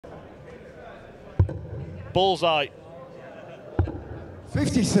Bullseye.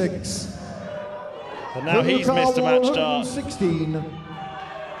 56. And now he's missed a match start. 16.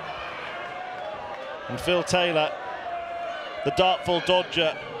 And Phil Taylor, the dartful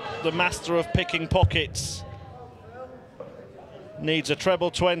dodger, the master of picking pockets, needs a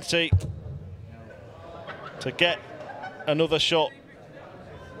treble 20 to get another shot.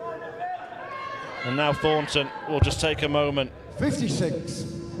 And now Thornton will just take a moment. 56.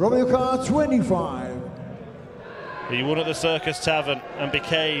 Romeo car 25. He won at the Circus Tavern and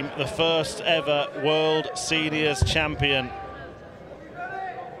became the first ever World Seniors Champion.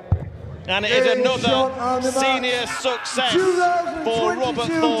 And it is another senior success for Robert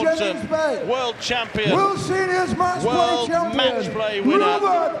Thornton, World Champion, World Seniors World Matchplay winner.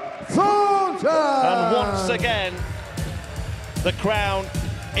 Robert Thornton! And once again, the crown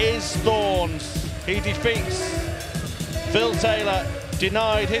is Thorn's. He defeats Phil Taylor,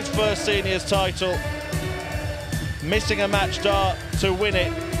 denied his first seniors title, missing a match dart to win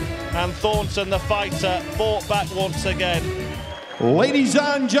it, and Thornton, the fighter, fought back once again. Ladies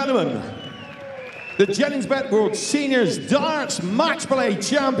and gentlemen, the JenningsBet World Seniors Darts Matchplay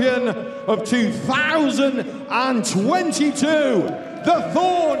Champion of 2022, the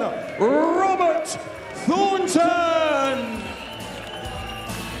Thorn, Robert Thornton!